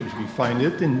find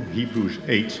it in Hebrews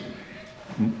 8,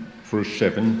 verse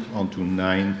 7 on to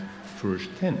 9, verse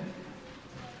 10.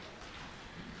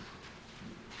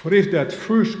 For if that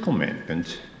first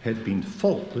commandment had been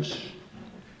faultless,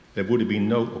 there would have been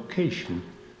no occasion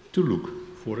to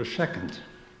look for a second.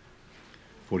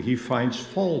 For he finds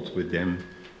fault with them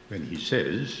when he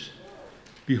says,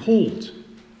 "Behold,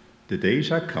 the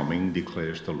days are coming,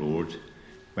 declares the Lord,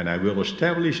 when I will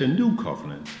establish a new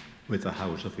covenant with the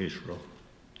house of Israel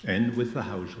and with the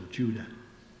house of Judah.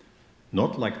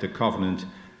 Not like the covenant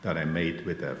that I made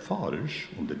with their fathers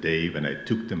on the day when I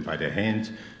took them by the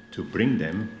hand to bring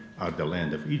them out of the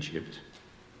land of Egypt,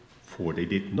 for they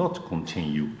did not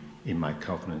continue in my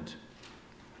covenant.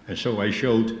 And so I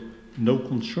showed no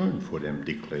concern for them,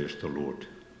 declares the Lord.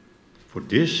 For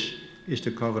this is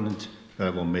the covenant that I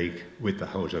will make with the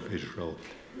house of Israel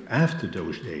after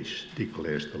those days,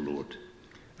 declares the Lord.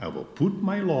 I will put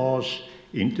my laws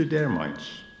into their minds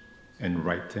and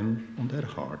write them on their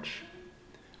hearts.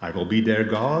 I will be their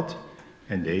God,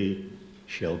 and they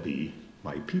shall be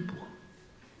my people.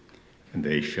 And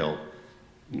they shall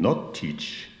not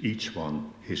teach each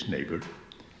one his neighbor,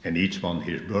 and each one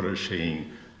his brother,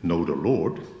 saying, Know the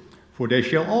Lord, for they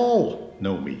shall all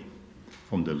know me,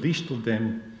 from the least of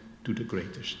them to the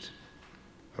greatest.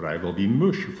 For I will be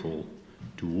merciful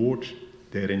towards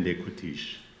their iniquities,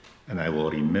 and I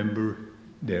will remember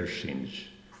their sins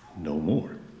no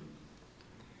more."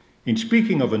 In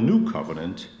speaking of a new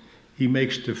covenant, he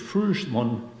makes the first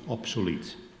one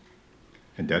obsolete.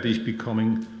 And that is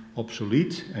becoming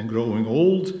obsolete and growing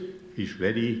old is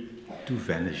ready to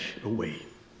vanish away.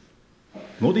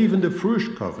 Not even the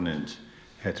first covenant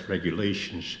had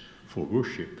regulations for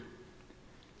worship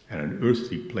and an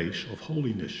earthly place of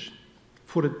holiness.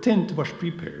 For a tent was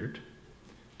prepared,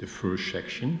 the first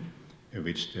section, in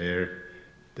which there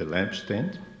the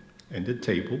lampstand and the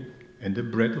table and the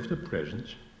bread of the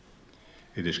presence.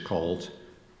 It is called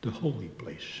the holy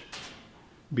place.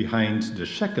 Behind the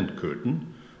second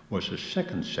curtain was a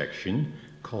second section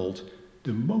called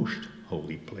the most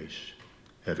holy place,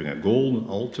 having a golden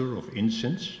altar of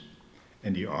incense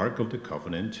and the ark of the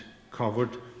covenant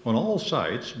covered on all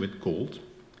sides with gold,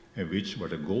 in which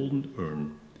was a golden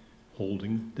urn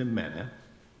holding the manna,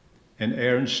 and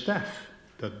Aaron's staff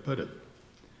that budded,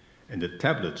 and the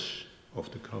tablets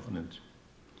of the covenant.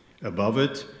 Above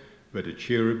it were the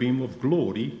cherubim of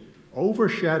glory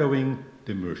overshadowing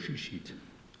the mercy seat.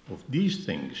 Of these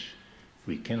things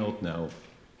we cannot now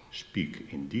speak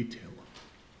in detail.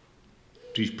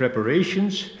 These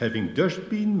preparations having thus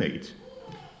been made,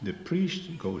 the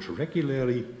priest goes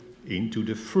regularly into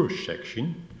the first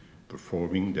section,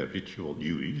 performing the ritual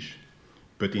duties,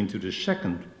 but into the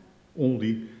second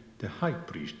only the high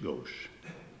priest goes,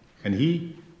 and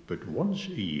he but once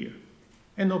a year,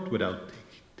 and not without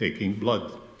taking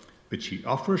blood, which he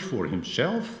offers for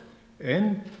himself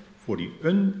and for the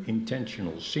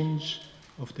unintentional sins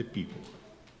of the people.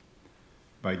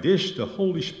 By this, the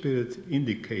Holy Spirit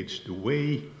indicates the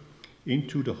way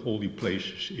into the holy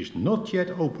places is not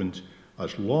yet opened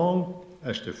as long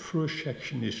as the first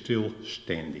section is still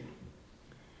standing,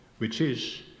 which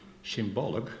is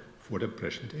symbolic for the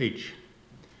present age.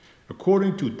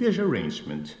 According to this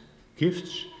arrangement,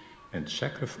 gifts and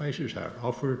sacrifices are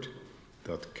offered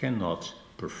that cannot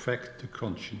perfect the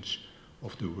conscience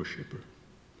of the worshipper,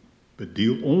 but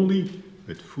deal only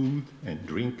with food and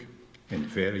drink and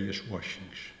various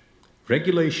washings,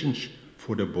 regulations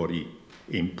for the body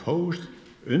imposed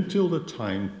until the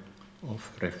time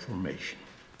of Reformation.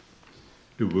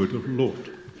 The word of the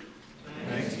Lord.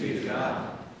 Thanks be to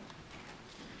God.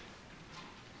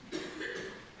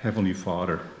 Heavenly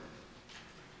Father,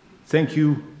 thank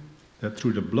you that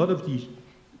through the blood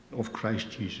of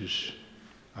Christ Jesus,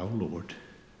 our Lord,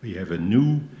 we have a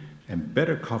new and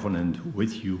better covenant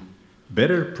with you,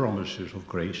 better promises of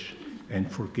grace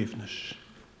and forgiveness.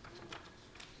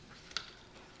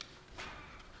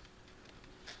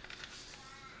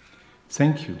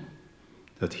 Thank you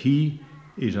that he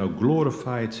is our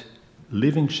glorified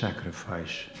living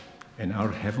sacrifice and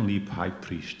our heavenly high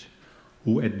priest,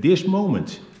 who at this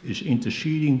moment is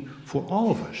interceding for all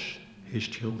of us, his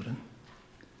children.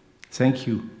 Thank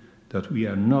you that we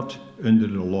are not under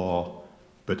the law,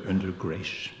 but under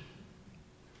grace.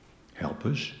 Help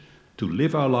us to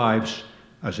live our lives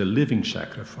as a living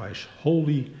sacrifice,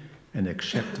 holy and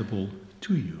acceptable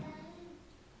to you.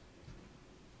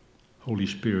 Holy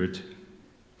Spirit,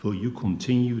 will you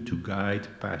continue to guide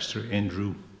Pastor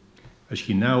Andrew as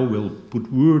he now will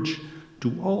put words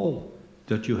to all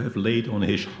that you have laid on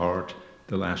his heart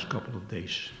the last couple of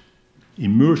days,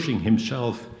 immersing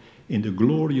himself in the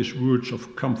glorious words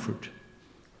of comfort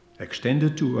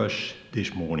extended to us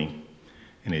this morning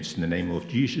And it's in the name of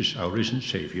Jesus, our risen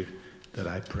Savior, that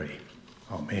I pray.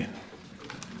 Amen.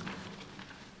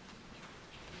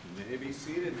 You may be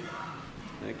seated.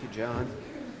 Thank you, John.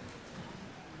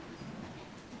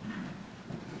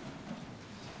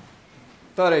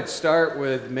 Thought I'd start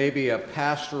with maybe a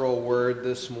pastoral word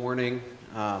this morning.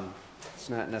 It's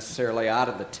not necessarily out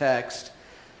of the text.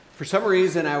 For some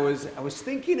reason, I was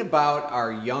thinking about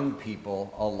our young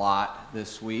people a lot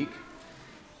this week.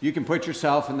 You can put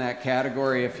yourself in that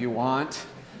category if you want.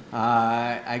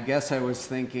 I guess I was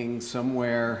thinking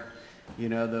somewhere,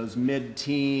 those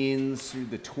mid-teens through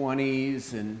the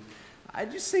 20s, and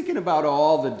I'm just thinking about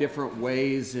all the different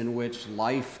ways in which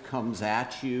life comes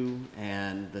at you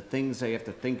and the things they have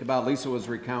to think about. Lisa was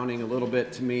recounting a little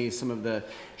bit to me some of the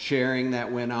sharing that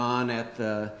went on at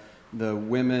the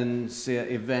women's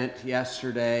event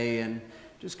yesterday, and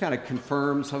just kind of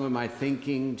confirmed some of my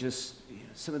thinking, just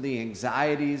some of the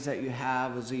anxieties that you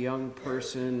have as a young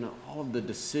person, all of the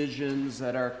decisions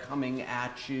that are coming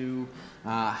at you.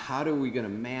 How are we going to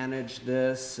manage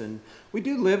this? And we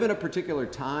do live in a particular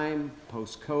time,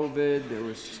 post-COVID. There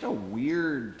was just a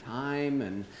weird time,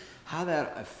 and how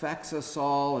that affects us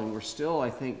all. And we're still, I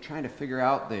think, trying to figure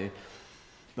out the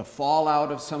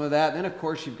fallout of some of that. Then, of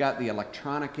course, you've got the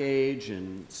electronic age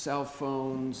and cell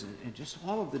phones and just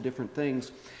all of the different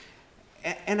things.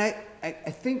 And I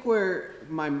think where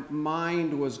my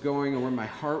mind was going, or where my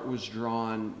heart was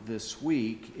drawn this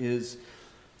week, is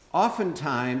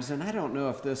oftentimes, and I don't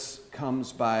know if this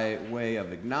comes by way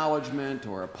of acknowledgement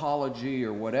or apology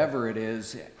or whatever it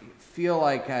is, I feel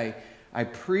like I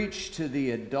preach to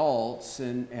the adults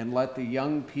and let the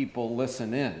young people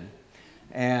listen in.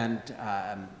 And,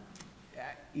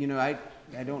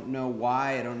 I don't know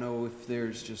why. I don't know if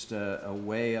there's just a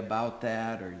way about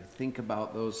that, or you think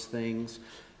about those things.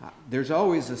 There's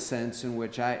always a sense in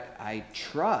which I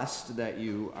trust that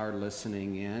you are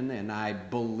listening in, and I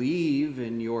believe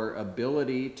in your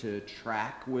ability to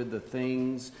track with the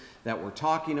things that we're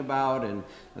talking about and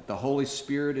that the Holy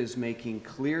Spirit is making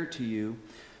clear to you.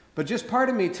 But just part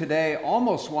of me today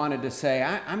almost wanted to say,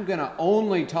 I'm going to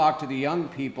only talk to the young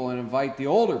people and invite the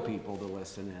older people to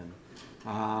listen in.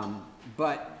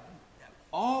 But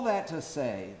all that to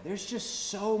say, there's just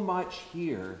so much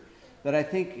here that I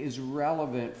think is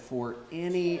relevant for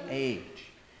any age,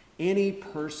 any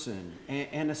person,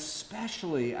 and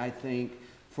especially, I think,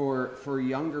 for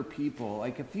younger people.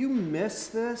 Like, if you miss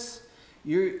this,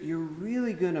 you're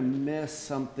really going to miss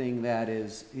something that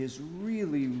is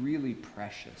really, really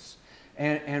precious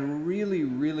and really,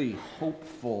 really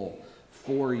hopeful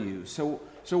for you. So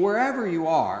wherever you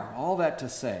are, all that to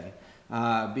say,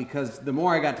 because the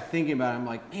more I got to thinking about it, I'm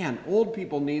like, man, old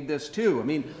people need this too. I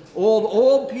mean,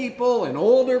 old people and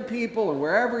older people, and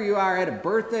wherever you are. I had a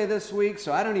birthday this week,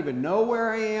 so I don't even know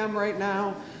where I am right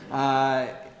now.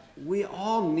 We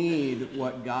all need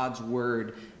what God's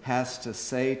Word has to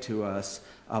say to us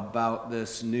about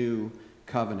this new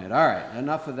covenant. All right,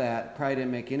 enough of that. Probably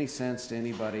didn't make any sense to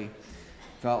anybody.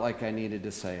 Felt like I needed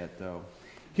to say it, though.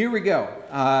 Here we go.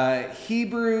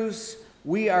 Hebrews.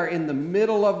 We are in the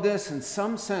middle of this. In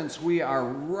some sense, we are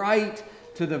right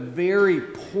to the very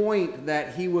point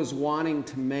that he was wanting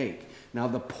to make. Now,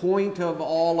 the point of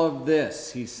all of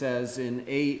this, he says in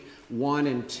 8:1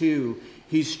 and 2,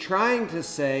 he's trying to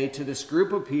say to this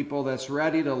group of people that's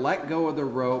ready to let go of the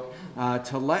rope,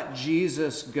 to let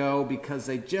Jesus go because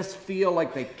they just feel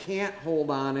like they can't hold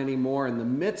on anymore in the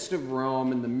midst of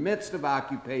Rome, in the midst of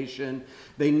occupation.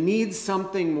 They need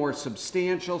something more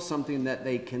substantial, something that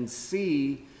they can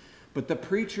see. But the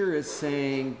preacher is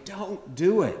saying, don't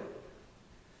do it.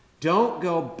 Don't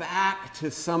go back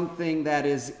to something that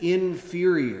is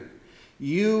inferior.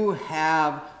 You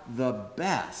have the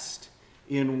best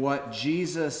in what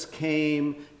Jesus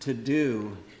came to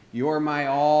do. You're my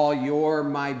all, you're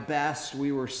my best.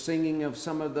 We were singing of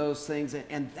some of those things,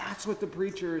 and that's what the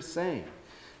preacher is saying.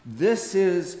 This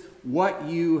is what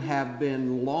you have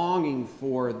been longing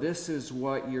for. This is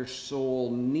what your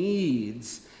soul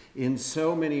needs in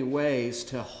so many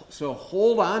ways, so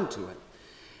hold on to it.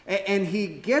 And he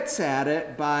gets at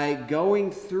it by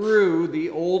going through the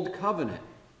old covenant.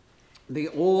 The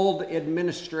old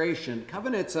administration.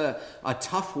 Covenant's a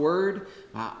tough word.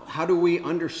 How do we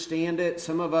understand it?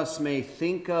 Some of us may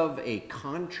think of a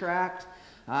contract.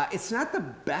 It's not the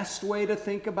best way to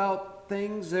think about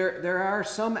things. There are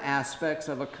some aspects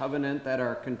of a covenant that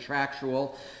are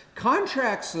contractual.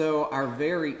 Contracts, though, are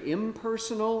very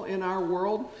impersonal in our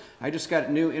world. I just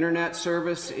got new internet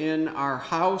service in our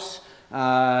house.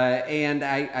 and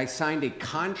I signed a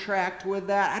contract with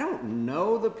that. I don't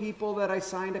know the people that I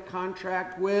signed a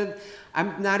contract with.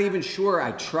 I'm not even sure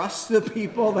I trust the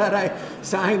people that I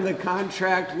signed the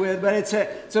contract with, but it's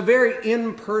a very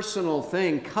impersonal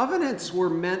thing. Covenants were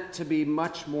meant to be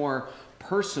much more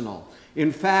personal.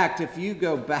 In fact, if you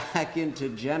go back into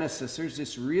Genesis, there's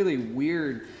this really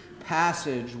weird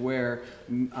passage where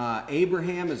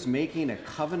Abraham is making a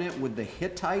covenant with the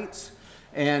Hittites.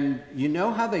 And you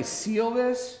know how they seal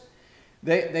this?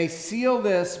 They seal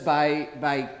this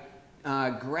by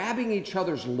grabbing each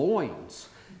other's loins.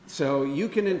 So you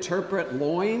can interpret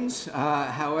loins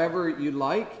however you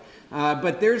like.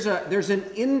 But there's an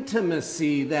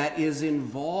intimacy that is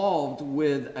involved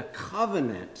with a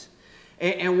covenant.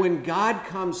 And when God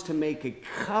comes to make a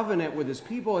covenant with his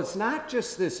people, it's not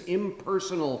just this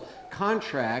impersonal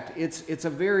contract. It's a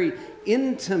very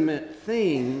intimate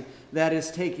thing that is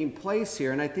taking place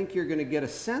here. And I think you're going to get a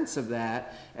sense of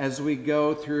that as we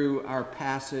go through our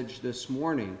passage this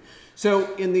morning.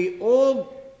 So in the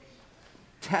Old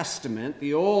Testament,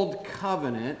 the Old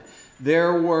Covenant,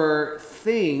 there were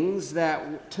things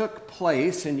that took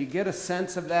place, and you get a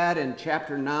sense of that in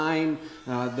chapter 9,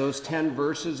 those 10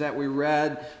 verses that we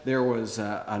read. There was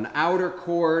an outer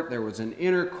court, there was an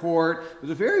inner court. It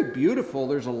was very beautiful.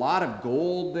 There's a lot of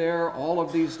gold there, all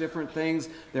of these different things.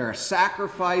 There are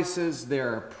sacrifices,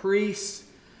 there are priests,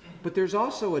 but there's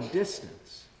also a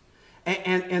distance.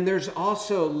 And there's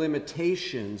also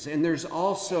limitations, and there's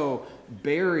also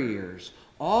barriers.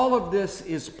 All of this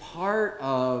is part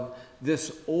of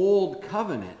this old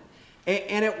covenant.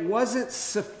 And it wasn't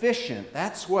sufficient.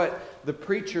 That's what the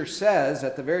preacher says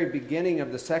at the very beginning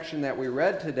of the section that we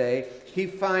read today. He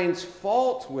finds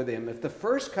fault with him. If the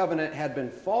first covenant had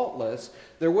been faultless,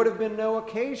 there would have been no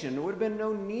occasion. There would have been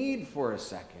no need for a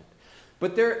second.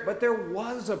 But there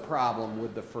was a problem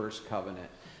with the first covenant.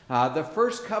 The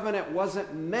first covenant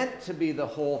wasn't meant to be the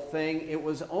whole thing. It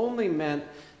was only meant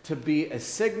to be a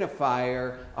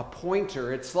signifier, a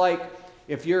pointer. It's like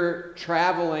if you're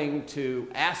traveling to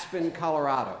Aspen,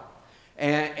 Colorado,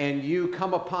 and you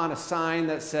come upon a sign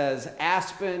that says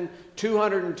Aspen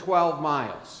 212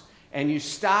 miles, and you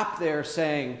stop there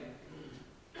saying,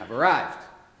 "I've arrived,"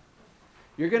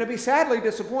 you're going to be sadly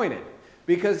disappointed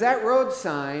because that road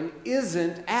sign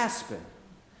isn't Aspen.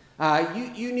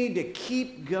 You need to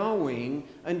keep going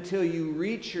until you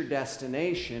reach your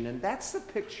destination, and that's the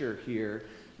picture here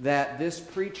that this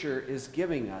preacher is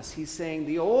giving us. He's saying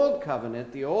the old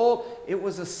covenant, it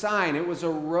was a sign, it was a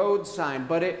road sign,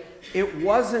 but it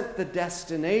wasn't the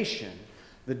destination.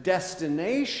 The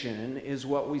destination is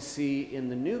what we see in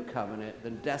the new covenant. The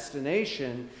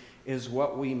destination is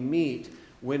what we meet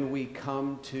when we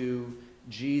come to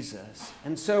Jesus.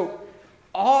 And so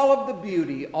all of the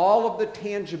beauty, all of the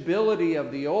tangibility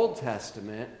of the Old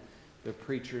Testament, the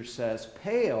preacher says,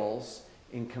 pales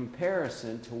in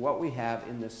comparison to what we have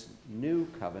in this new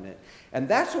covenant. And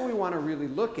that's what we want to really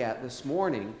look at this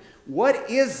morning. What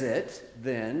is it,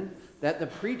 then, that the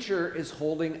preacher is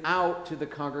holding out to the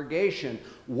congregation?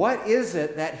 What is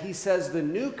it that he says the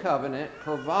new covenant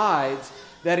provides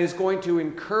that is going to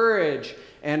encourage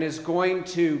and is going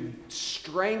to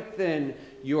strengthen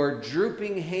your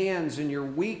drooping hands and your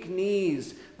weak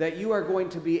knees, that you are going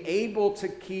to be able to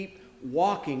keep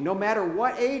walking no matter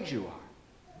what age you are?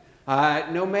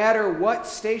 No matter what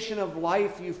station of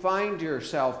life you find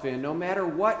yourself in, no matter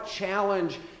what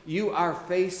challenge you are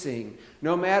facing,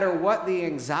 no matter what the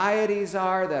anxieties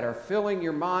are that are filling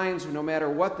your minds, no matter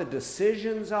what the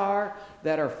decisions are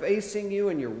that are facing you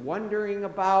and you're wondering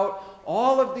about,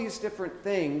 all of these different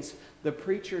things, the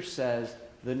preacher says,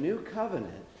 the new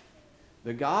covenant,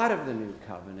 the God of the new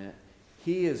covenant,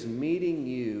 he is meeting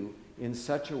you in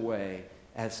such a way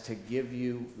as to give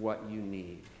you what you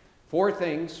need. 4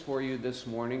 things for you this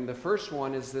morning. The first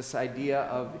one is this idea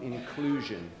of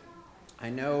inclusion. I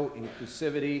know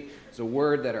inclusivity is a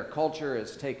word that our culture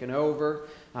has taken over.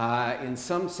 In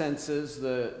some senses,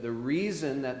 the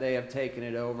reason that they have taken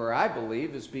it over, I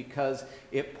believe, is because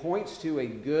it points to a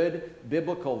good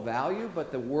biblical value,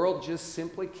 but the world just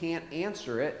simply can't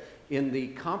answer it in the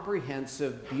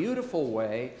comprehensive, beautiful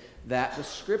way that the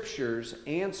Scriptures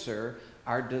answer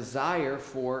our desire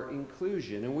for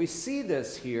inclusion. And we see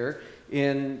this here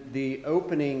in the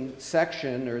opening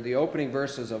section, or the opening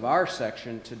verses of our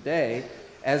section today,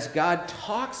 as God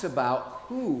talks about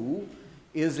who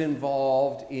is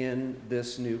involved in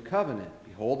this new covenant.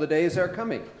 Behold, the days are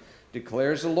coming,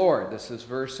 declares the Lord. This is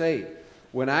verse 8.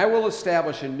 When I will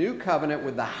establish a new covenant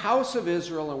with the house of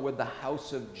Israel and with the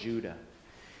house of Judah.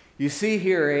 You see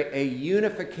here a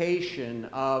unification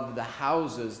of the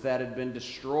houses that had been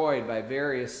destroyed by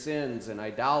various sins and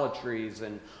idolatries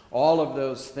and all of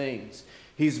those things.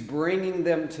 He's bringing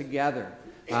them together.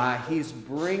 He's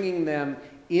bringing them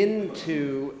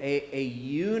into a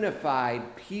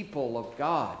unified people of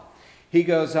God. He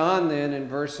goes on then in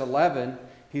verse 11,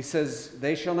 he says,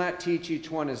 "They shall not teach each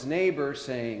one his neighbor,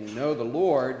 saying, 'Know the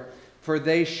Lord,' for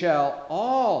they shall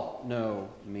all know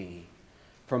me,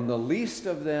 from the least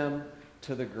of them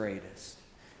to the greatest."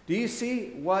 Do you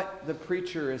see what the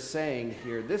preacher is saying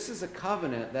here? This is a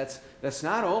covenant that's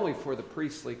not only for the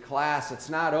priestly class, it's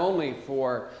not only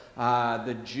for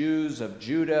the Jews of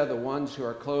Judah, the ones who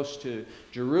are close to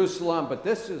Jerusalem, but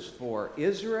this is for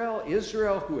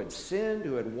Israel who had sinned,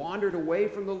 who had wandered away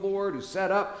from the Lord, who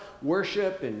set up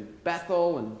worship in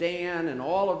Bethel and Dan and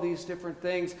all of these different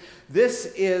things. This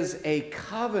is a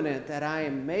covenant that I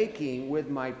am making with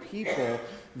my people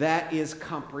that is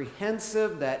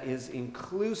comprehensive, that is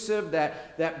inclusive,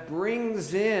 that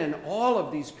brings in all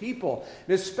of these people.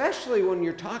 And especially when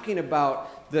you're talking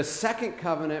about the second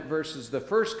covenant versus the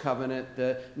first covenant,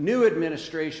 the new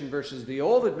administration versus the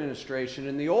old administration.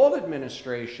 In the old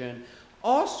administration,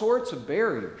 all sorts of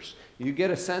barriers. You get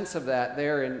a sense of that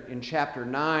there in chapter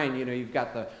 9. You've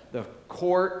got the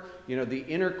court, the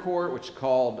inner court, which is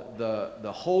called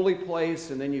the holy place,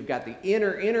 and then you've got the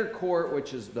inner court,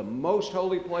 which is the most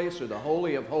holy place, or the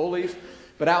holy of holies.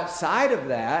 But outside of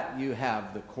that, you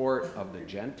have the court of the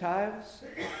Gentiles,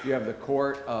 you have the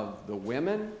court of the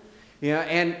women,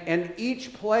 and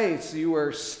each place you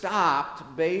were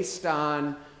stopped based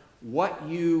on what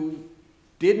you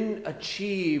didn't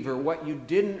achieve or what you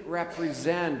didn't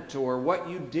represent or what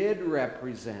you did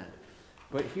represent.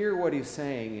 But here what he's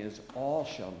saying is all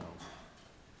shall know me,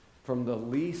 from the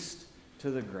least to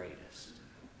the greatest.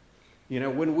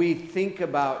 When we think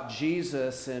about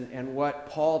Jesus and what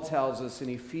Paul tells us in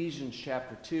Ephesians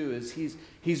chapter 2 is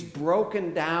he's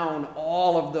broken down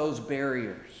all of those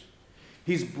barriers.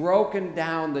 He's broken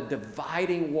down the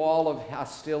dividing wall of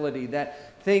hostility,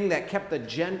 that thing that kept the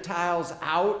Gentiles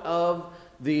out of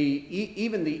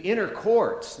even the inner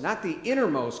courts, not the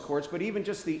innermost courts, but even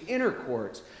just the inner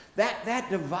courts.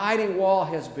 That dividing wall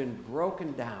has been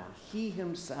broken down. He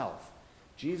himself,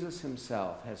 Jesus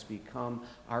himself, has become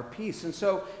our peace. And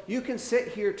so you can sit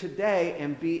here today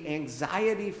and be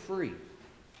anxiety-free.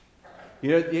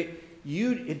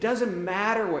 It doesn't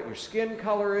matter what your skin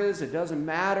color is. It doesn't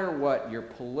matter what your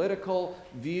political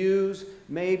views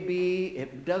may be.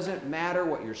 It doesn't matter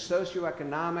what your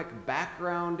socioeconomic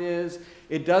background is.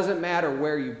 It doesn't matter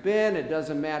where you've been. It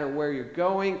doesn't matter where you're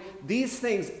going. These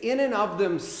things in and of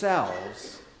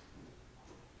themselves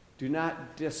do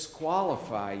not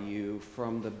disqualify you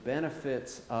from the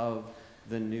benefits of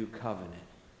the new covenant.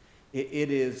 It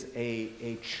is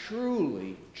a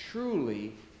truly,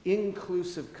 truly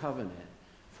inclusive covenant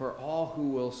for all who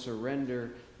will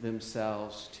surrender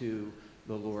themselves to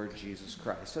the Lord Jesus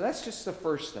Christ. So that's just the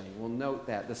first thing. We'll note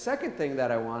that. The second thing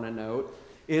that I want to note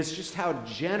is just how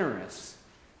generous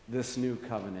this new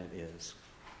covenant is.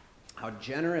 How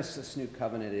generous this new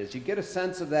covenant is. You get a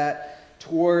sense of that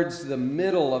towards the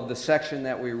middle of the section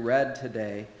that we read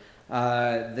today.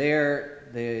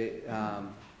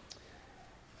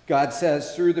 God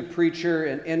says through the preacher,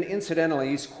 and incidentally,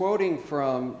 he's quoting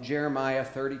from Jeremiah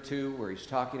 32, where he's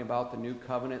talking about the new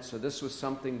covenant. So this was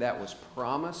something that was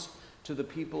promised to the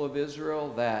people of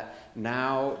Israel that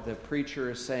now the preacher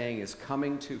is saying is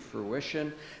coming to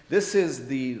fruition. This is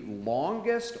the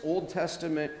longest Old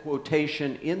Testament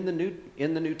quotation in the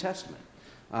New Testament.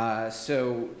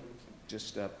 So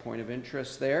just a point of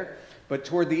interest there. But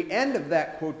toward the end of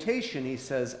that quotation, he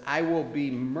says, "I will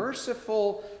be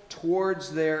merciful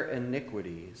towards their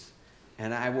iniquities,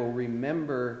 and I will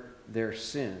remember their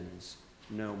sins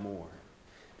no more."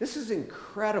 This is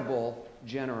incredible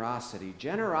generosity.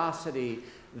 Generosity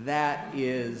that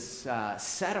is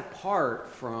set apart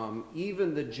from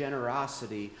even the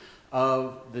generosity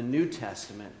of the New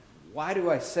Testament. Why do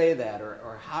I say that,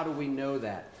 or how do we know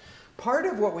that? Part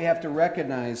of what we have to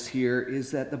recognize here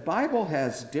is that the Bible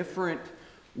has different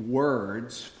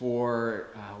words for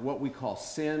what we call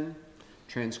sin,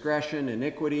 transgression,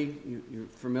 iniquity. You're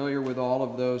familiar with all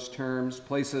of those terms.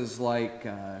 Places like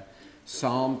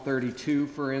Psalm 32,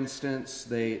 for instance,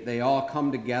 they all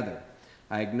come together.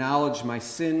 "I acknowledge my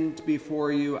sin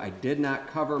before you. I did not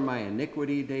cover my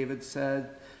iniquity," David said.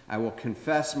 "I will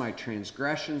confess my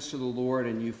transgressions to the Lord,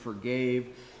 and you forgave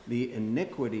the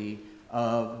iniquity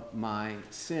of my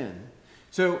sin."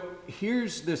 So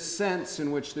here's the sense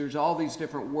in which there's all these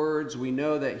different words. We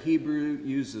know that Hebrew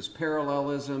uses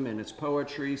parallelism in its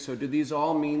poetry. So do these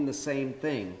all mean the same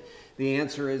thing? The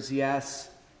answer is yes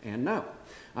and no.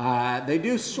 They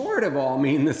do sort of all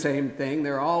mean the same thing.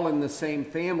 They're all in the same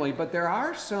family, but there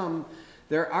are some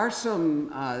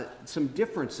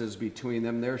differences between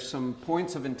them. There's some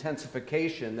points of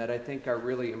intensification that I think are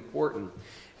really important.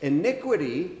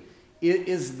 Iniquity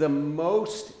is the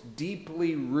most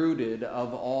deeply rooted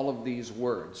of all of these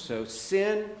words. So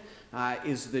sin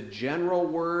is the general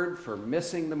word for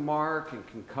missing the mark and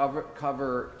can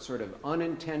cover sort of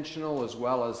unintentional as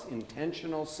well as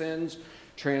intentional sins.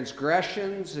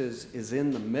 Transgressions is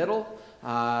in the middle.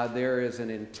 There is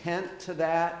an intent to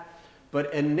that.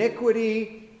 But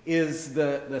iniquity is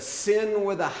the sin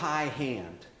with a high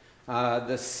hand.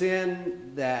 The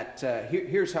sin that,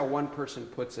 here's how one person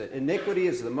puts it. Iniquity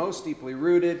is the most deeply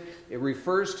rooted. It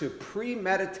refers to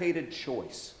premeditated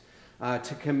choice.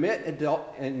 To commit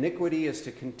iniquity is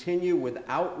to continue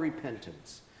without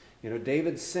repentance. You know,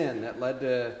 David's sin that led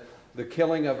to the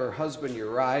killing of her husband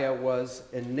Uriah was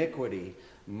iniquity.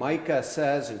 Micah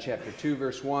says in chapter 2,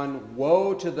 verse 1,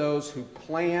 "Woe to those who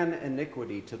plan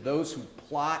iniquity, to those who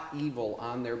plot evil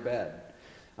on their bed."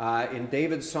 In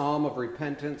David's psalm of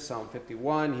repentance, Psalm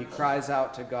 51, he cries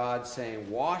out to God saying,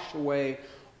 "Wash away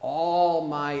all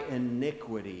my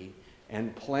iniquity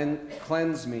and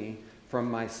cleanse me from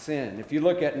my sin." If you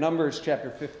look at Numbers chapter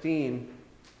 15,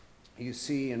 you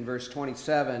see in verse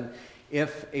 27,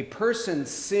 if a person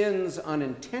sins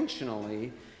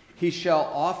unintentionally, he shall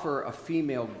offer a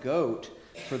female goat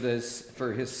for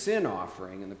his sin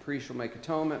offering, and the priest will make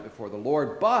atonement before the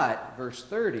Lord. But, verse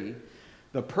 30,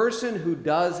 the person who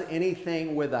does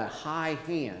anything with a high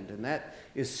hand, and that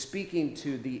is speaking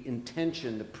to the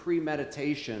intention, the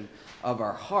premeditation of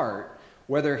our heart,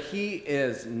 whether he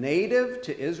is native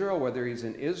to Israel, whether he's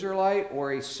an Israelite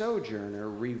or a sojourner,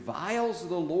 reviles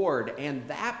the Lord, and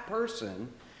that person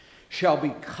shall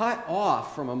be cut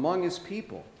off from among his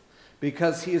people,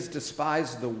 because he has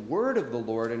despised the word of the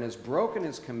Lord and has broken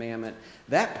his commandment.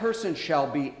 That person shall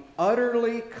be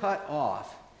utterly cut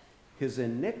off. His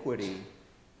iniquity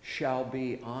shall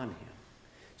be on him.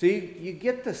 So you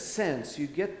get the sense, you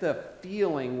get the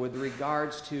feeling with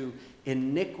regards to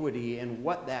iniquity and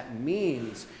what that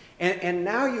means. And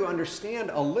now you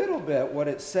understand a little bit what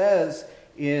it says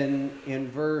in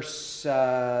verse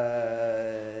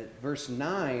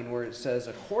 9, where it says,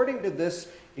 according to this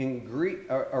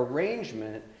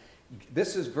arrangement,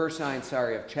 this is verse 9,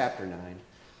 of chapter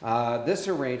 9. This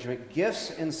arrangement, gifts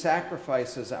and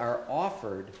sacrifices are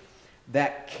offered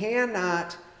that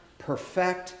cannot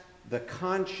perfect the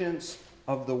conscience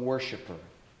of the worshiper.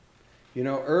 You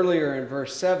know, earlier in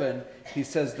verse 7, he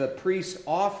says the priest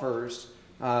offers,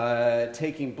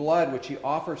 taking blood, which he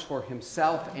offers for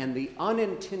himself and the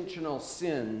unintentional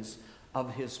sins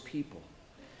of his people.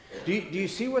 Do you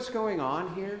see what's going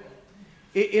on here?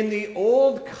 In the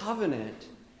old covenant,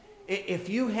 if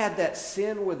you had that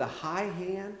sin with a high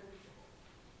hand,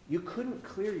 you couldn't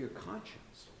clear your conscience.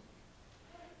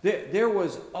 There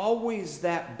was always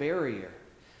that barrier.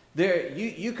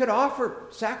 You could offer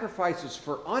sacrifices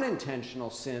for unintentional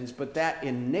sins, but that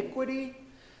iniquity,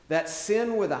 that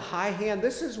sin with a high hand,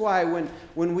 this is why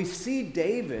when we see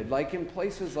David, like in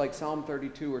places like Psalm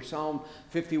 32 or Psalm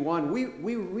 51,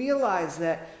 we realize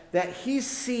that he's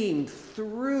seeing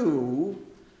through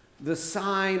the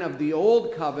sign of the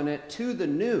old covenant to the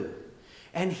new.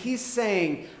 And he's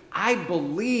saying, I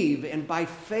believe, and by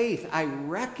faith I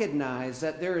recognize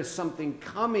that there is something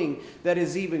coming that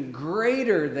is even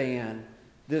greater than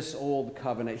this old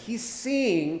covenant. He's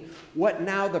seeing what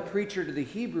now the preacher to the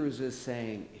Hebrews is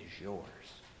saying is yours.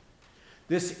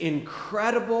 This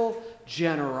incredible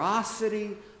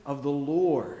generosity of the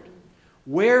Lord,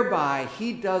 whereby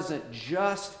he doesn't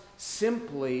just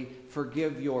simply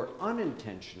forgive your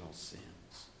unintentional sins,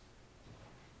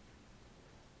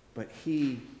 but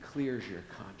he clears your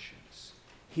conscience.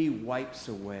 He wipes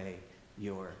away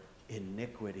your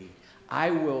iniquity.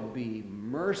 I will be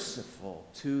merciful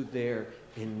to their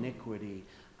iniquity.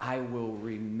 I will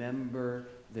remember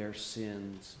their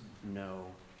sins no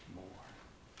more.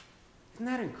 Isn't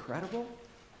that incredible?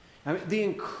 I mean, the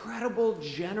incredible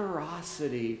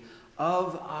generosity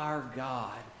of our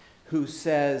God, who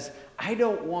says, I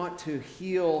don't want to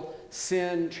heal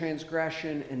sin,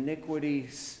 transgression, iniquity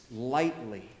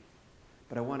lightly,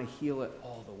 but I want to heal it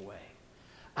all the way.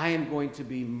 I am going to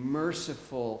be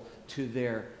merciful to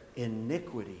their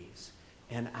iniquities,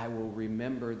 and I will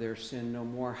remember their sin no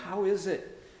more. How is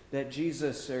it that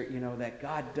Jesus, that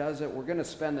God does it? We're going to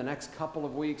spend the next couple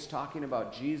of weeks talking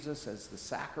about Jesus as the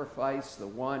sacrifice, the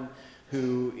one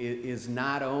who is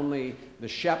not only the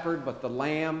shepherd, but the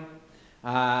lamb,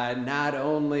 not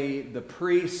only the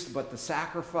priest, but the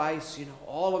sacrifice,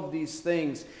 all of these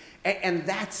things. And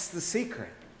that's the secret.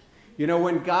 You know,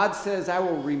 when God says, I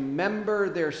will remember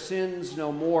their sins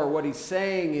no more, what he's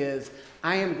saying is,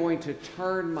 I am going to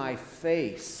turn my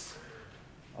face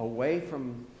away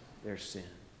from their sin,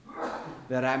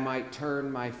 that I might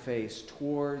turn my face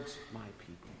towards my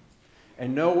people.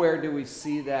 And nowhere do we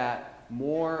see that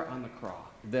more on the cross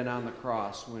than on the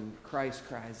cross when Christ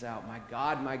cries out, my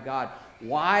God,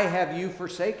 why have you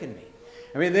forsaken me?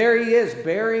 I mean, there he is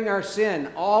bearing our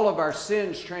sin, all of our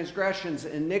sins, transgressions,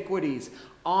 iniquities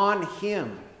on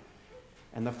him.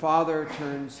 And the Father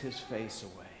turns his face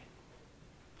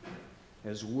away.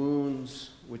 As wounds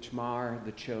which mar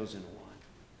the chosen one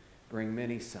bring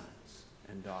many sons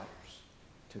and daughters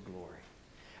to glory.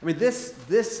 I mean,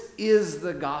 this is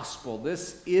the gospel.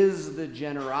 This is the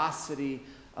generosity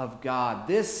of God.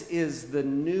 This is the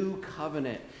new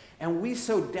covenant. And we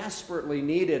so desperately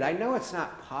need it. I know it's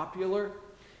not popular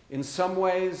in some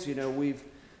ways. You know, we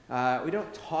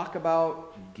don't talk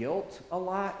about guilt a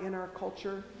lot in our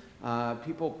culture.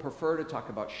 People prefer to talk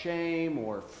about shame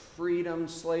or freedom,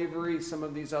 slavery, some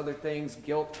of these other things,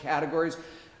 guilt categories.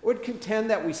 I would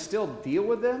contend that we still deal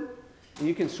with them. And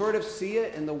you can sort of see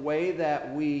it in the way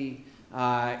that we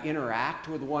interact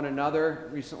with one another.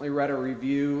 Recently read a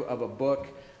review of a book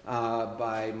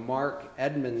by Mark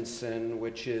Edmondson,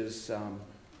 which is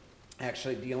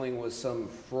actually dealing with some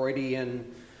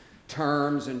Freudian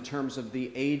terms in terms of the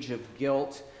age of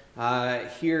guilt.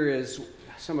 Here is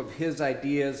some of his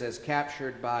ideas as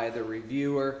captured by the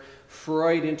reviewer.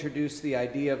 Freud introduced the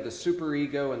idea of the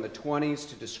superego in the 20s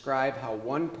to describe how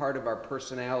one part of our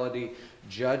personality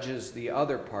judges the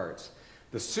other parts.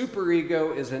 The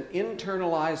superego is an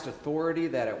internalized authority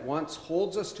that at once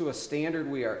holds us to a standard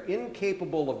we are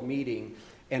incapable of meeting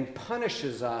and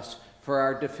punishes us for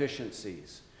our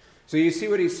deficiencies. So you see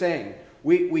what he's saying?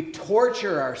 We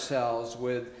torture ourselves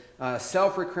with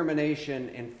self-recrimination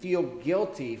and feel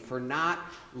guilty for not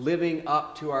living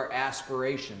up to our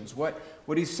aspirations. What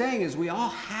he's saying is we all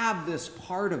have this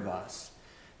part of us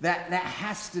that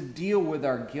has to deal with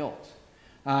our guilt.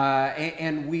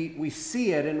 And we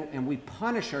see it and we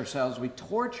punish ourselves, we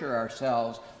torture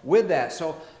ourselves with that.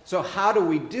 So how do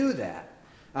we do that?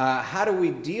 How do we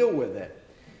deal with it?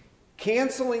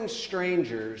 Canceling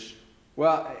strangers,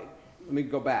 well, let me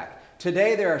go back.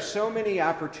 Today there are so many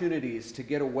opportunities to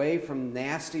get away from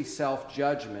nasty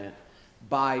self-judgment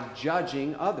by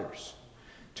judging others.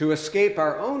 To escape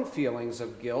our own feelings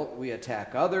of guilt, we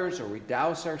attack others or we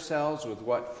douse ourselves with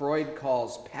what Freud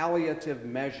calls palliative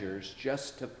measures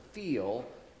just to feel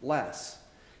less.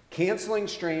 Canceling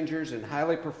strangers in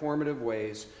highly performative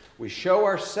ways, we show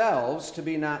ourselves to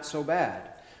be not so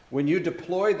bad. When you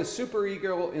deploy the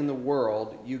superego in the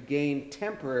world, you gain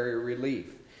temporary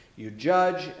relief. You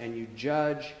judge,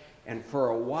 and for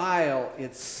a while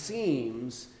it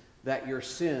seems that your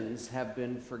sins have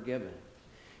been forgiven.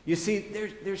 You see,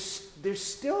 there's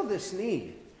still this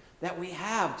need that we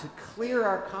have to clear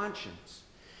our conscience.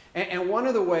 And one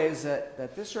of the ways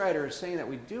that this writer is saying that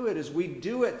we do it is we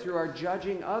do it through our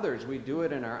judging others. We do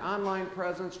it in our online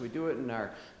presence. We do it in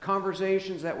our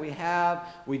conversations that we have.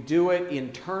 We do it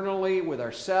internally with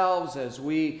ourselves as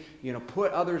we,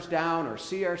 put others down or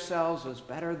see ourselves as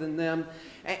better than them.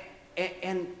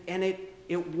 And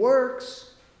it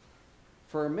works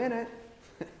for a minute.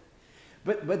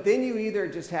 But then you either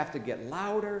just have to get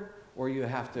louder or you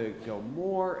have to go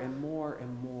more and more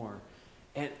and more.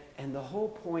 And the whole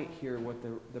point here, what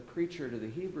the preacher to the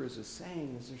Hebrews is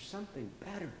saying is there's something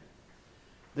better.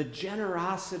 The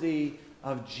generosity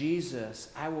of Jesus.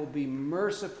 I will be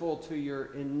merciful to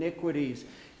your iniquities.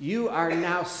 You are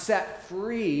now set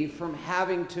free from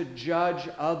having to judge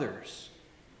others.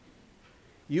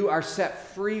 You are set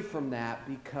free from that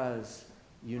because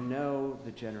you know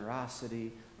the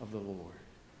generosity of the Lord.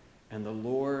 And the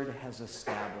Lord has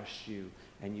established you,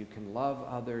 and you can love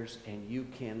others, and you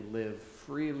can live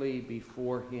freely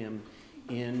before him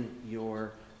in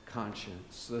your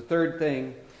conscience. The third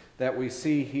thing that we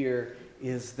see here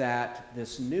is that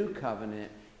this new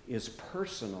covenant is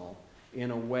personal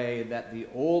in a way that the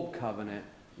old covenant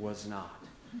was not.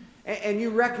 And you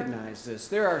recognize this.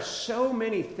 There are so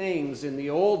many things in the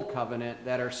old covenant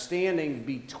that are standing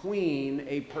between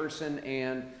a person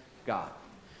and God.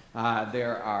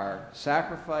 There are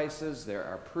sacrifices, there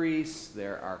are priests,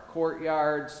 there are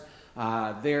courtyards,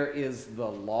 there is the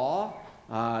law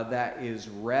that is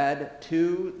read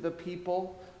to the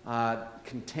people,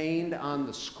 contained on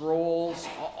the scrolls.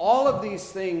 All of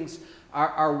these things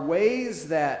are ways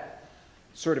that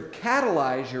sort of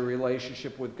catalyze your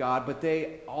relationship with God, but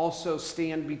they also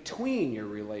stand between your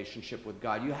relationship with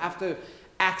God. You have to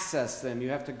access them. You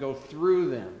have to go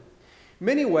through them. In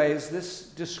many ways, this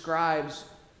describes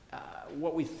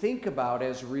what we think about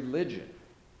as religion.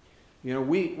 You know,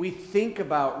 we think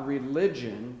about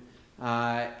religion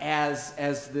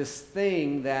as this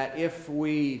thing that if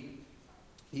we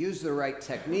use the right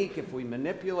technique, if we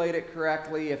manipulate it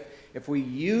correctly, if we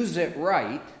use it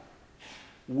right,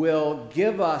 will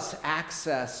give us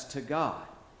access to God.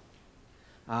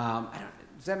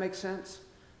 Does that make sense?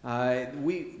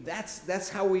 That's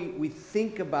how we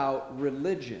think about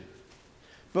religion.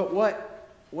 But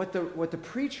what the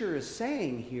preacher is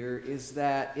saying here is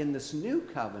that in this new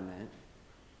covenant,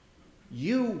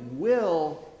 you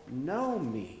will know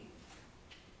me.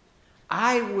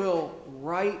 I will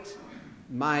write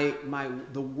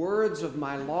the words of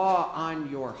my law on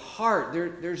your heart.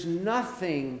 There's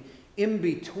nothing in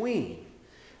between.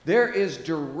 There is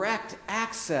direct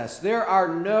access. There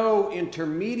are no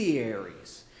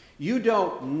intermediaries. You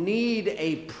don't need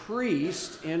a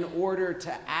priest in order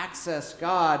to access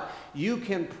God. You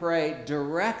can pray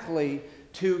directly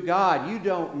to God. You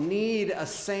don't need a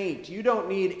saint. You don't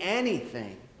need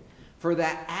anything for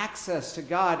that access to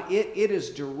God. It is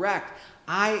direct.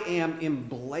 I am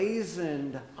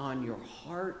emblazoned on your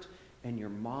heart and your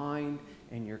mind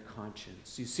and your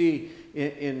conscience. You see,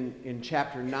 in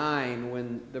chapter 9,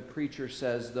 when the preacher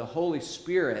says the Holy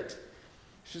Spirit,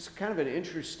 it's just kind of an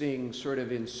interesting sort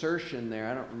of insertion there.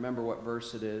 I don't remember what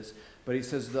verse it is, but he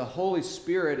says the Holy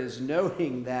Spirit is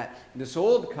noting that in this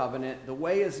old covenant, the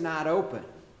way is not open.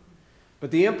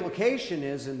 But the implication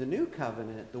is in the new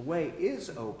covenant, the way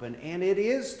is open, and it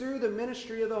is through the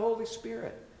ministry of the Holy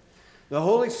Spirit. The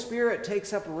Holy Spirit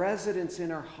takes up residence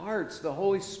in our hearts. The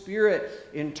Holy Spirit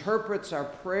interprets our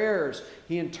prayers.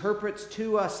 He interprets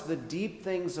to us the deep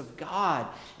things of God.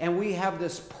 And we have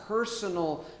this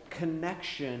personal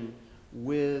connection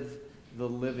with the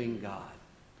living God.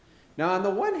 Now, on the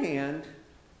one hand,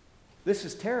 this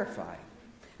is terrifying.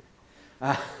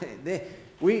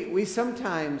 We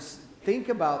sometimes think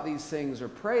about these things or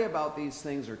pray about these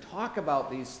things or talk about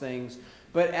these things.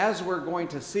 But as we're going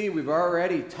to see, we've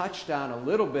already touched on a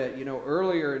little bit. You know,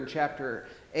 earlier in chapter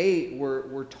 8,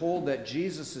 we're told that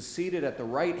Jesus is seated at the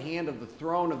right hand of the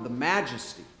throne of the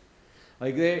majesty.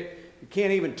 Like you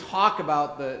can't even talk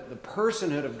about the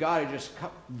personhood of God. It's just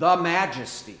the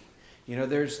majesty. You know,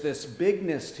 there's this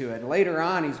bigness to it. And later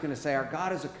on, he's going to say, our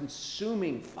God is a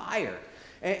consuming fire.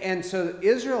 And so the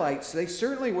Israelites, they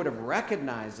certainly would have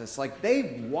recognized this. Like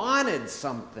they wanted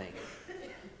something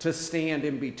to stand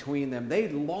in between them. They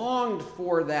longed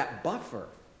for that buffer.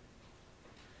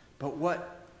 But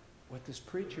what this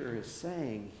preacher is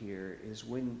saying here is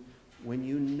when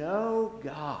you know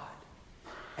God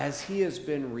as he has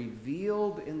been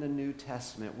revealed in the New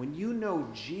Testament, when you know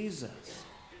Jesus,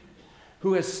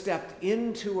 who has stepped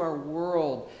into our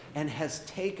world and has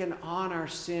taken on our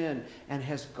sin and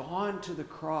has gone to the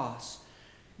cross,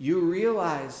 you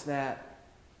realize that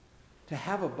to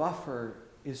have a buffer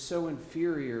is so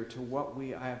inferior to what we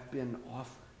have been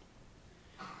offered.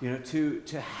 You know,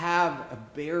 to have a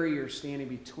barrier standing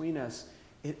between us,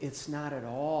 it's not at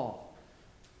all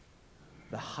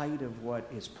the height of what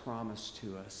is promised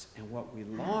to us and what we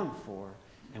long for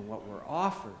and what we're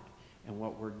offered and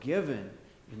what we're given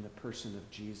in the person of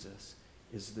Jesus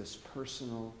is this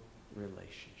personal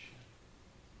relationship.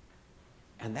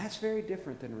 And that's very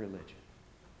different than religion.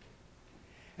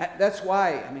 That's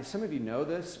why, I mean, some of you know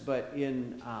this, but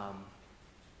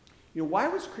why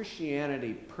was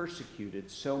Christianity persecuted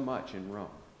so much in Rome?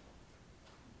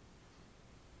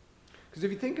 Because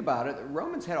if you think about it, the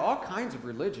Romans had all kinds of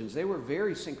religions. They were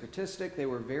very syncretistic. They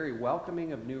were very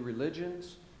welcoming of new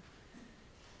religions.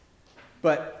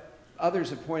 But others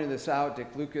have pointed this out, Dick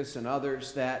Lucas and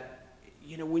others, that,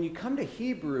 you know, when you come to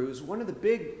Hebrews, one of the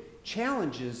big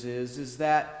challenges is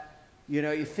that, you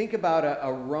know, you think about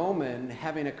a Roman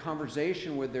having a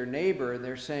conversation with their neighbor, and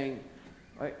they're saying,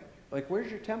 like,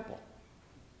 where's your temple?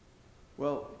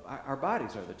 Well, our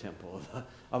bodies are the temple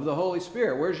of the Holy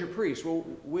Spirit. Where's your priest? Well,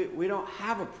 we don't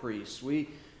have a priest.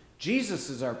 Jesus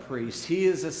is our priest. He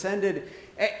is ascended.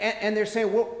 And they're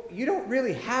saying, well, you don't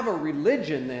really have a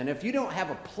religion then. If you don't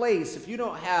have a place, if you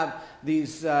don't have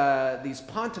these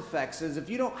pontifexes, if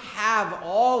you don't have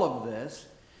all of this,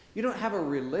 you don't have a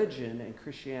religion. And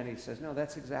Christianity says, no,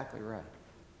 that's exactly right.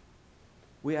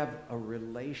 We have a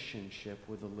relationship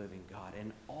with the living God,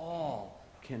 and all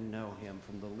can know him,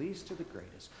 from the least to the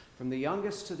greatest, from the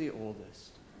youngest to the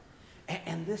oldest.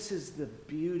 And this is the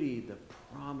beauty, the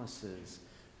promises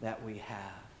that we have.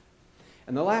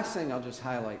 And the last thing I'll just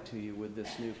highlight to you with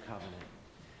this new covenant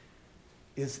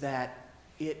is that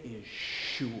it is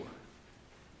sure.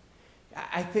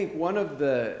 I think one of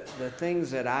the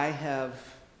things that I have,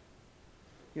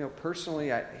 you know,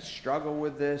 personally, I struggle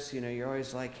with this. You know, you're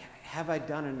always like, have I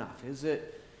done enough? Is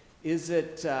it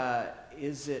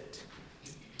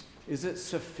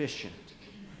sufficient?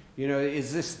 You know,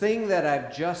 is this thing that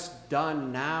I've just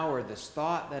done now, or this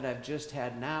thought that I've just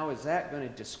had now, is that going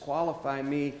to disqualify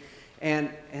me?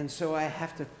 And so I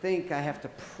have to think, I have to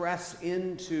press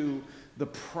into the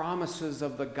promises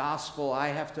of the gospel. I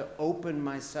have to open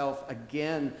myself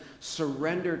again,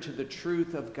 surrender to the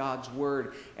truth of God's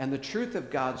word. And the truth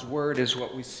of God's word is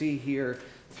what we see here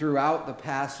throughout the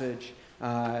passage.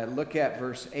 Look at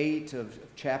verse 8 of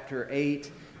chapter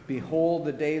 8. Behold,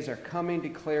 the days are coming,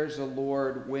 declares the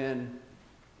Lord, when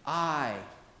I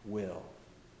will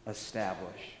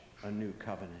establish a new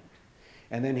covenant.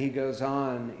 And then he goes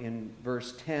on in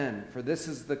verse 10, for this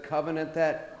is the covenant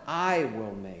that I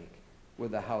will make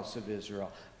with the house of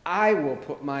Israel. I will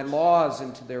put my laws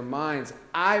into their minds.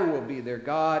 I will be their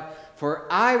God, for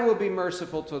I will be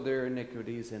merciful to their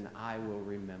iniquities, and I will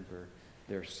remember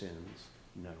their sins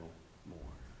no more.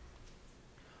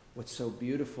 What's so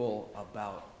beautiful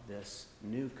about this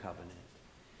new covenant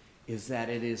is that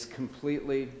it is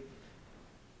completely,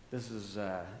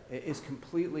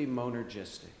 completely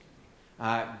monergistic.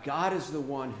 God is the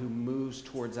one who moves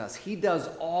towards us. He does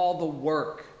all the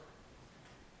work,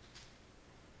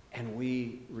 and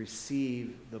we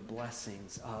receive the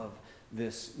blessings of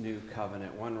this new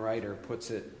covenant. One writer puts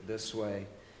it this way.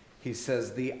 He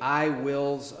says, the I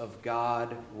wills of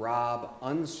God rob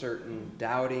uncertain,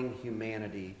 doubting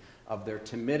humanity of their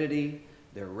timidity,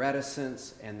 their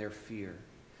reticence, and their fear.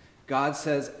 God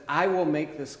says, I will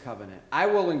make this covenant. I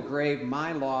will engrave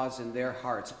my laws in their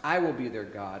hearts. I will be their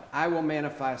God. I will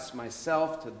manifest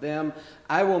myself to them.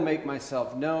 I will make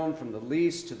myself known from the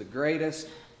least to the greatest.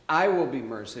 I will be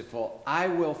merciful. I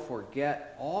will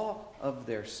forget all of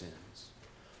their sins.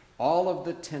 All of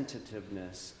the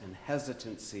tentativeness and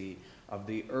hesitancy of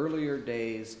the earlier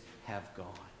days have gone.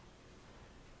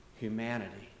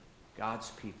 Humanity,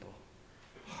 God's people,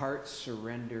 hearts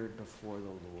surrendered before the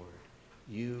Lord.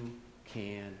 You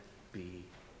can be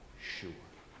sure.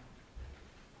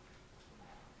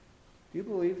 Do you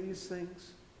believe these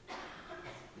things?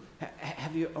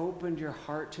 Have you opened your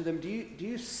heart to them? Do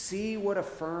you see what a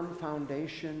firm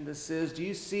foundation this is? Do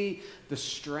you see the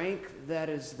strength that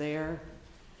is there?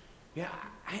 Yeah,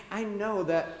 I know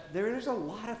that there's a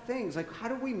lot of things. Like, how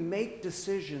do we make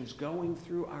decisions going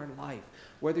through our life?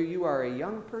 Whether you are a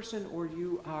young person or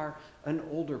you are an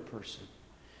older person.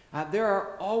 There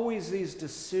are always these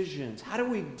decisions. How do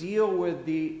we deal with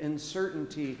the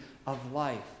uncertainty of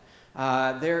life?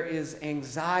 There is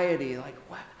anxiety, like,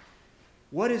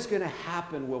 what is going to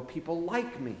happen? Will people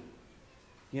like me?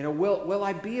 You know, will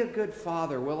I be a good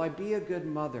father? Will I be a good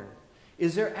mother?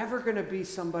 Is there ever going to be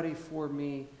somebody for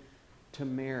me to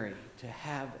marry, to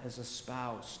have as a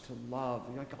spouse, to love?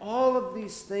 Like, all of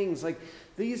these things, like,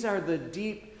 these are the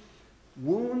deep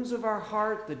wounds of our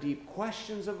heart, the deep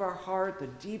questions of our heart, the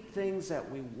deep things that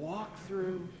we walk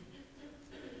through.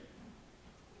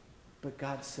 But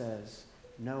God says,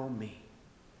 know me.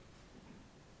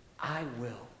 I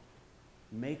will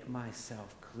make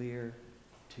myself clear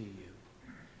to you.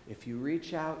 If you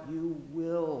reach out, you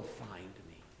will find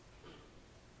me.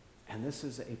 And this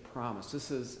is a promise.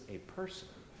 This is a person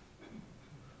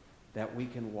that we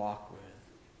can walk with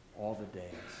all the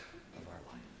days of our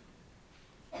life.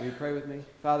 Will you pray with me?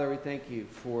 Father, we thank you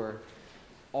for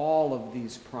all of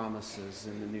these promises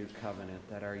in the new covenant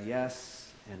that are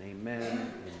yes and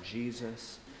amen in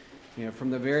Jesus. You know, from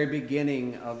the very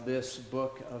beginning of this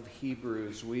book of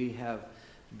Hebrews, we have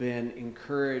been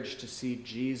encouraged to see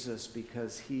Jesus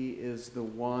because he is the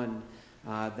one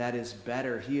that is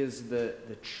better. He is the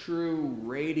true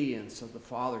radiance of the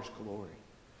Father's glory.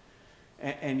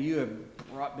 And you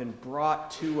have been brought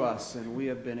to us, and we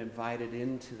have been invited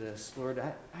into this. Lord,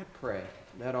 I pray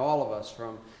that all of us,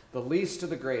 from the least to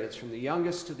the greatest, from the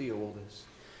youngest to the oldest,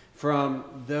 from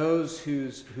those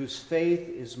whose faith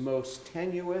is most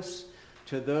tenuous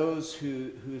to those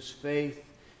whose faith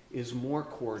is more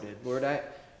corded, Lord,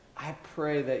 I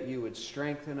pray that you would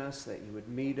strengthen us, that you would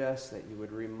meet us, that you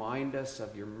would remind us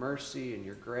of your mercy and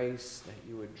your grace, that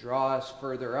you would draw us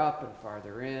further up and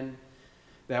farther in,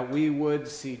 that we would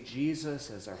see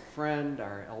Jesus as our friend,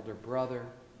 our elder brother,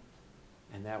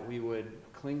 and that we would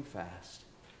cling fast,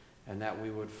 and that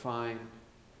we would find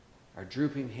our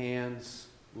drooping hands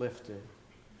lifted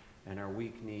and our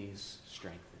weak knees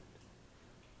strengthened.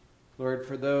 Lord,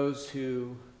 for those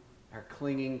who are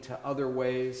clinging to other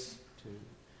ways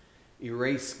to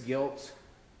erase guilt,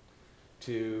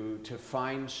 to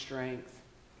find strength,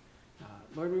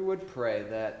 Lord, we would pray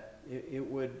that it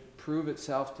would prove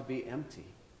itself to be empty,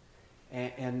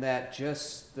 and that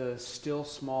just the still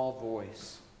small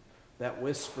voice that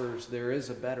whispers there is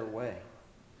a better way.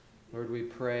 Lord, we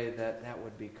pray that that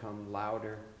would become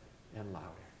louder and louder.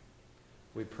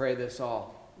 We pray this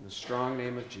all in the strong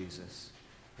name of Jesus.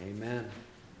 Amen.